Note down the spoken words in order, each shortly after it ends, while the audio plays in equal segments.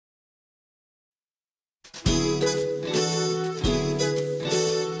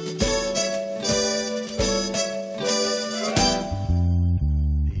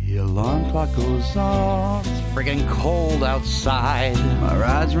buckles off. It's friggin' cold outside. My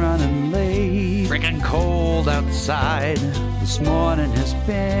ride's running late. Friggin' cold outside. This morning has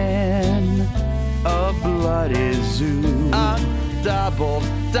been a bloody zoo. A double.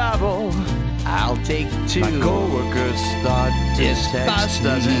 I'll take two. My coworkers start to This text bus me.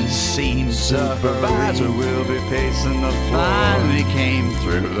 doesn't seem Supervisor super. will be pacing the floor. Finally came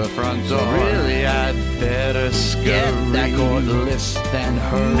through the front door. So really I'd better scurry. Get that court list and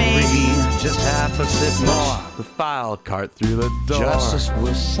hurry. Maybe just half a sip more. The file cart through the door. Justice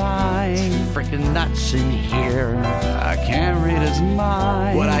was signed. Freaking nuts in here. I can't read his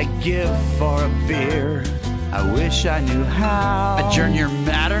mind. What I give for a beer. I wish I knew how. Adjourn your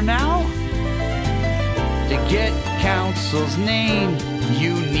matter now? To get counsel's name,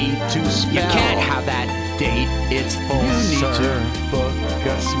 You need to spell. You can't have that date. It's full, you need sir. to book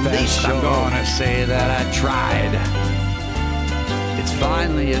a special. At least I'm gonna say that I tried. It's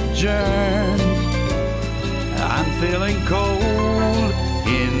finally adjourned. I'm feeling cold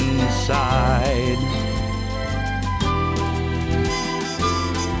inside.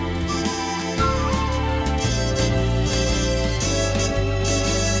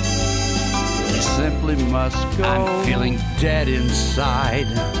 Simply must go. I'm feeling dead inside.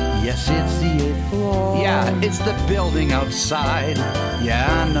 Yes, it's the 8th floor. Yeah, it's the building outside. Yeah,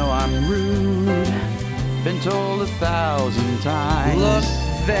 I know I'm rude. Been told 1,000 times. Look,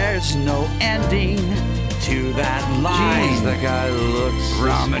 there's no ending to that line. Jeez, that guy looks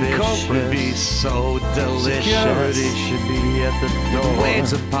Rum and suspicious. Coke would be so delicious. Security should be at the door.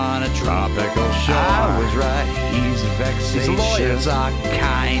 Waves upon a tropical shore. I was right, he's vexatious. These lawyers are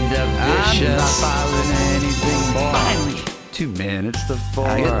kind of vicious. I'm not filing anything more. Finally, 2 minutes to 4.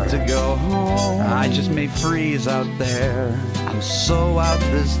 I get to go home. I just may freeze out there. I'm so out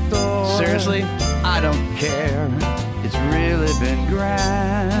this door. Seriously? I don't care. It's really been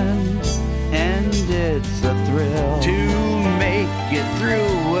grand, and it's a thrill to make it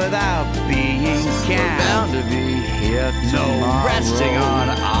through without being We're canned. bound to be here No tomorrow. resting on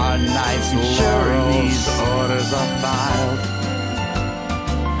our nice Ensuring laurels. these orders are filed.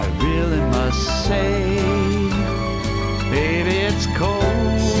 I really must say, baby, it's cold.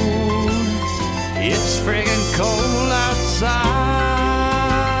 It's friggin' cold